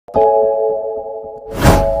The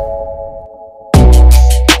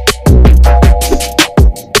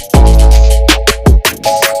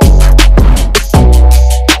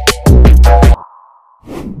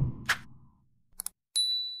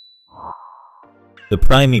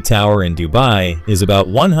Primi Tower in Dubai is about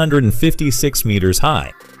 156 meters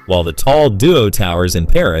high, while the tall Duo Towers in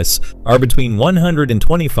Paris are between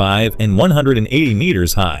 125 and 180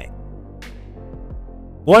 meters high.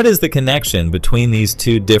 What is the connection between these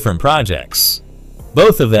two different projects?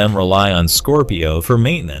 Both of them rely on Scorpio for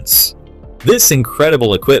maintenance. This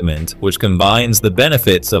incredible equipment, which combines the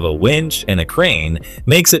benefits of a winch and a crane,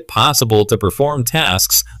 makes it possible to perform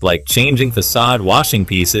tasks like changing facade washing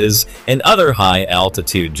pieces and other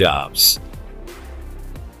high-altitude jobs.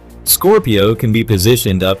 Scorpio can be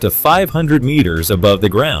positioned up to 500 meters above the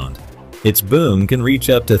ground. Its boom can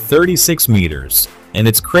reach up to 36 meters, and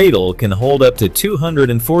its cradle can hold up to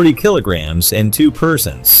 240 kilograms and 2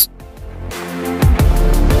 persons.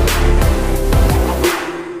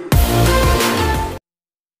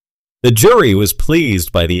 The jury was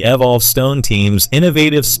pleased by the Evolve Stone team's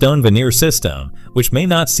innovative stone veneer system, which may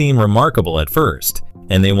not seem remarkable at first,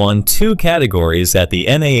 and they won 2 categories at the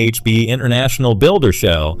NAHB International Builder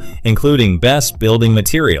Show, including Best Building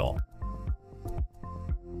Material.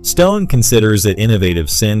 Stone considers it innovative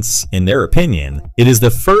since, in their opinion, it is the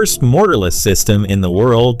first mortarless system in the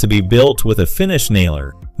world to be built with a finish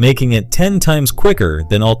nailer, making it 10 times quicker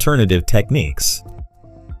than alternative techniques.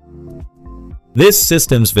 This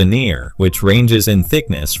system's veneer, which ranges in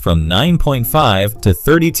thickness from 9.5 to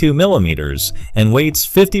 32 millimeters and weighs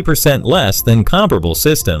 50% less than comparable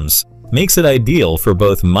systems, makes it ideal for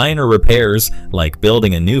both minor repairs like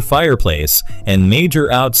building a new fireplace and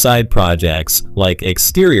major outside projects like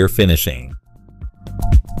exterior finishing.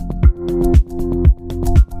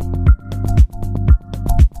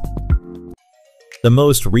 The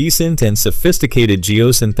most recent and sophisticated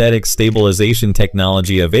geosynthetic stabilization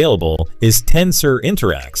technology available is Tensar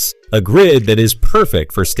InterAx, a grid that is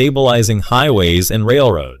perfect for stabilizing highways and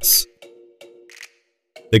railroads.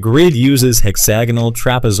 The grid uses hexagonal,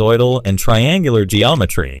 trapezoidal, and triangular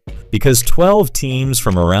geometry because 12 teams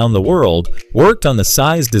from around the world worked on the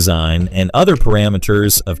size design and other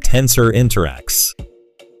parameters of Tensar InterAx.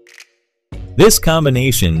 This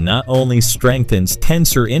combination not only strengthens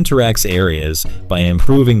Tensar InterAx areas by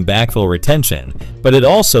improving backfill retention, but it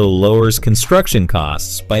also lowers construction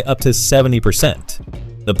costs by up to 70%.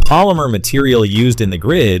 The polymer material used in the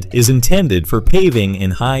grid is intended for paving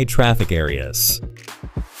in high traffic areas.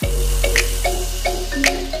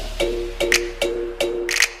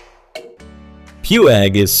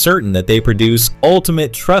 Pewag is certain that they produce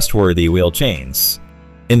ultimate trustworthy wheel chains.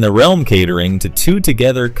 In the realm catering to 2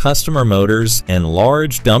 together customer motors and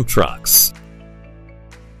large dump trucks.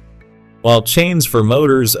 While chains for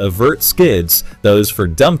motors avert skids, those for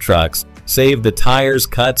dump trucks save the tires,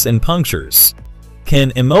 cuts, and punctures.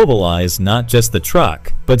 Can immobilize not just the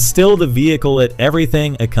truck, but still the vehicle at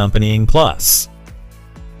everything accompanying plus.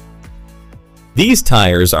 These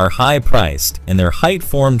tires are high-priced, and their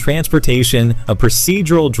height-form transportation a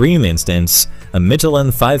procedural dream instance, a Michelin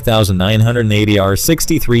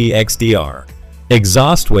 5980R63 XDR.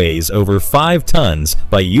 Exhaust weighs over 5 tons.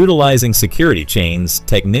 By utilizing security chains,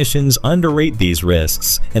 technicians underrate these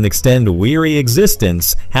risks and extend weary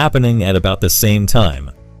existence happening at about the same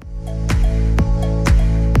time.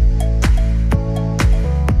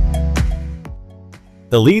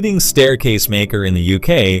 The leading staircase maker in the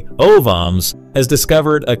UK, Ovoms, has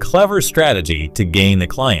discovered a clever strategy to gain the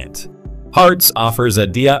client. Hartz offers a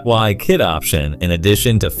DIY kit option in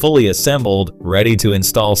addition to fully assembled,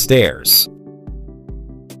 ready-to-install stairs.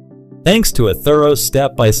 Thanks to a thorough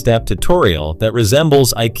step-by-step tutorial that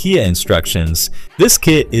resembles IKEA instructions, this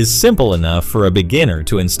kit is simple enough for a beginner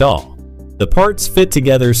to install. The parts fit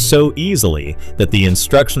together so easily that the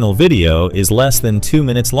instructional video is less than 2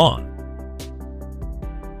 minutes long.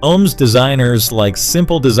 Ovoms designers like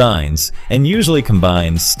simple designs and usually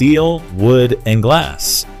combine steel, wood, and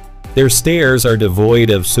glass. Their stairs are devoid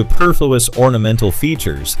of superfluous ornamental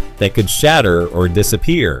features that could shatter or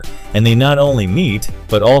disappear, and they not only meet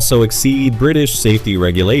but also exceed British safety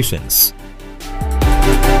regulations.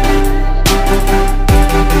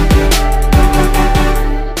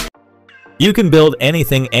 You can build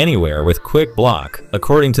anything anywhere with QUICKBLOCK,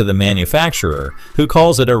 according to the manufacturer, who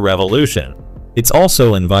calls it a revolution. It's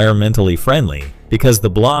also environmentally friendly because the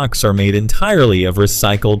blocks are made entirely of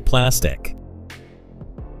recycled plastic.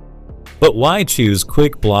 But why choose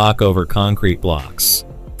QUICKBLOCK over concrete blocks?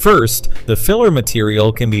 First, the filler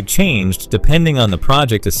material can be changed depending on the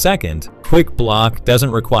project. Second, QUICKBLOCK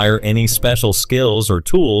doesn't require any special skills or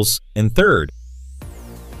tools. And third,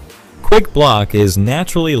 QUICKBLOCK is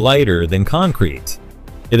naturally lighter than concrete.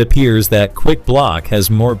 It appears that QUICKBLOCK has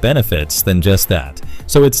more benefits than just that,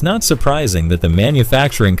 so it's not surprising that the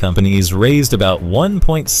manufacturing companies raised about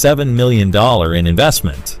 $1.7 million in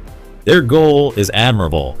investment. Their goal is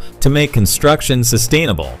admirable: to make construction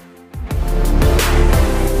sustainable.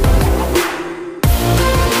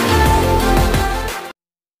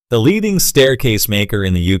 The leading staircase maker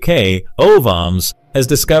in the UK, Ovoms, has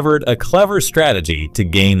discovered a clever strategy to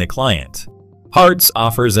gain the client. Hearts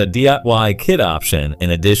offers a DIY kit option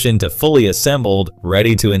in addition to fully assembled,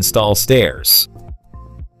 ready-to-install stairs.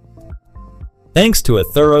 Thanks to a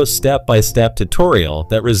thorough step-by-step tutorial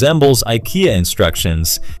that resembles IKEA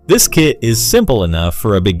instructions, this kit is simple enough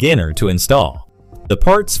for a beginner to install. The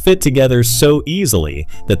parts fit together so easily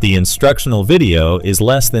that the instructional video is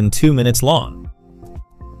less than 2 minutes long.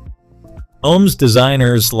 Ovoms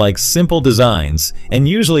designers like simple designs and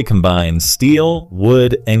usually combine steel,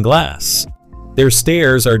 wood, and glass. Their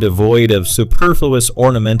stairs are devoid of superfluous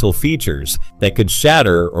ornamental features that could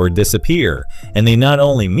shatter or disappear, and they not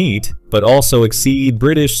only meet, but also exceed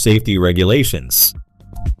British safety regulations.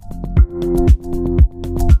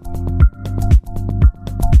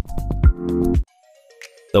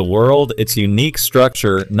 Its unique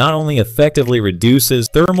structure not only effectively reduces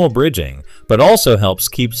thermal bridging, but also helps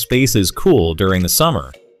keep spaces cool during the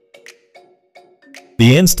summer.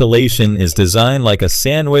 The installation is designed like a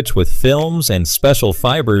sandwich with films and special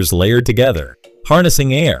fibers layered together,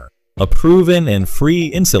 harnessing air, a proven and free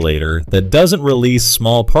insulator that doesn't release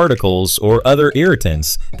small particles or other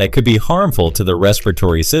irritants that could be harmful to the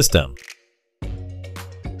respiratory system.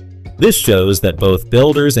 This shows that both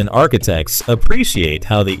builders and architects appreciate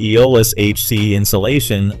how the EOLIS HC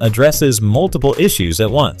insulation addresses multiple issues at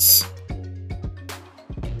once.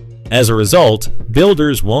 As a result,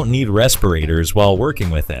 builders won't need respirators while working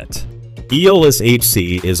with it. EOLIS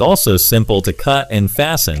HC is also simple to cut and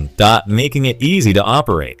fasten, making it easy to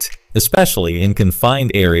operate, especially in confined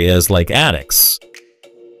areas like attics.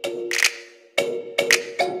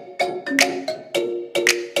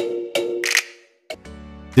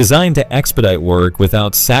 Designed to expedite work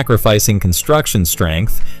without sacrificing construction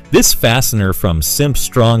strength, this fastener from Simp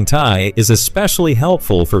Strong Tie is especially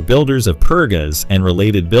helpful for builders of pergolas and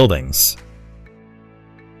related buildings.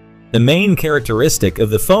 The main characteristic of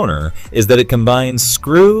the phoner is that it combines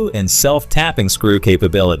screw and self-tapping screw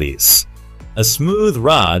capabilities. A smooth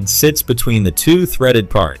rod sits between the two threaded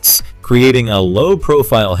parts, creating a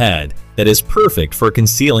low-profile head that is perfect for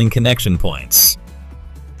concealing connection points.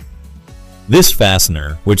 This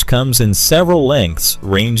fastener, which comes in several lengths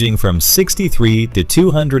ranging from 63 to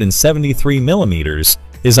 273 millimeters,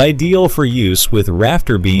 is ideal for use with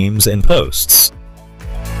rafter beams and posts.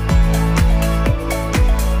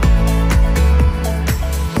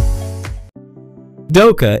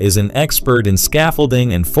 Doka is an expert in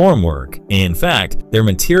scaffolding and formwork. In fact, their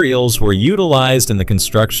materials were utilized in the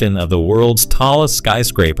construction of the world's tallest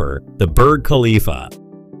skyscraper, the Burj Khalifa.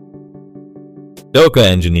 Doka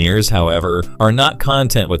engineers, however, are not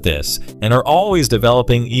content with this and are always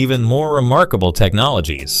developing even more remarkable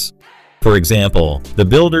technologies. For example, the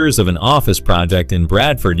builders of an office project in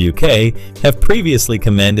Bradford, UK, have previously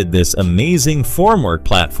commended this amazing formwork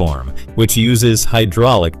platform, which uses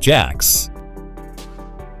hydraulic jacks.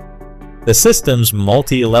 The system's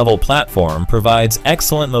multi-level platform provides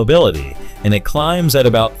excellent mobility, and it climbs at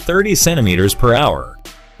about 30 centimeters per hour.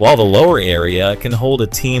 While the lower area can hold a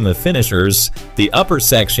team of finishers, the upper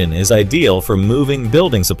section is ideal for moving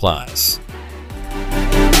building supplies.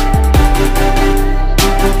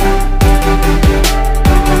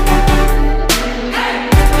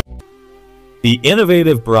 The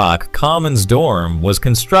innovative Brock Commons dorm was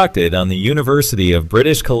constructed on the University of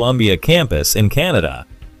British Columbia campus in Canada.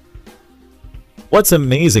 What's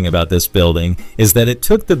amazing about this building is that it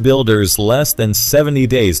took the builders less than 70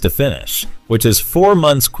 days to finish, which is 4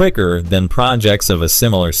 months quicker than projects of a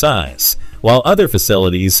similar size, while other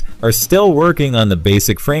facilities are still working on the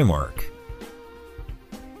basic framework.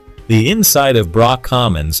 The inside of Brock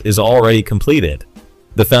Commons is already completed.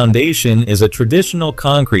 The foundation is a traditional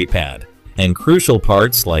concrete pad, and crucial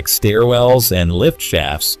parts like stairwells and lift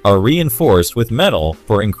shafts are reinforced with metal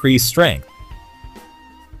for increased strength.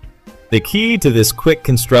 The key to this quick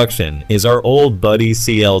construction is our old buddy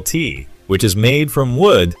CLT, which is made from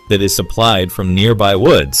wood that is supplied from nearby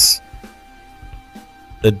woods.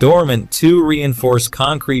 The dormant 2 reinforced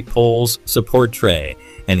concrete poles support tray,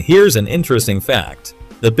 and here's an interesting fact.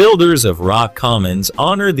 The builders of Rock Commons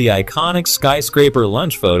honored the iconic skyscraper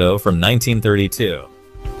lunch photo from 1932.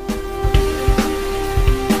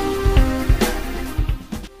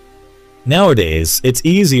 Nowadays, it's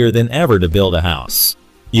easier than ever to build a house.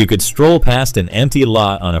 You could stroll past an empty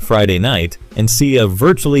lot on a Friday night and see a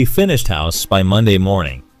virtually finished house by Monday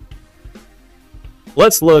morning.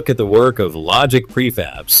 Let's look at the work of Logic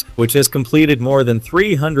Prefabs, which has completed more than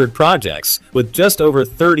 300 projects with just over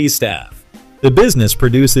 30 staff. The business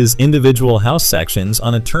produces individual house sections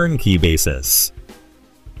on a turnkey basis.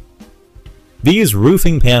 These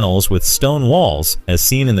roofing panels with stone walls, as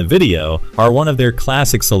seen in the video, are one of their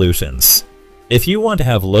classic solutions. If you want to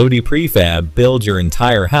have Lodi Prefab build your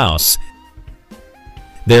entire house,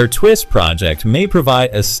 their Twist project may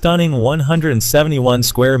provide a stunning 171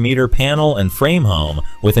 square meter panel and frame home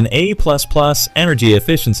with an A++ energy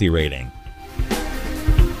efficiency rating.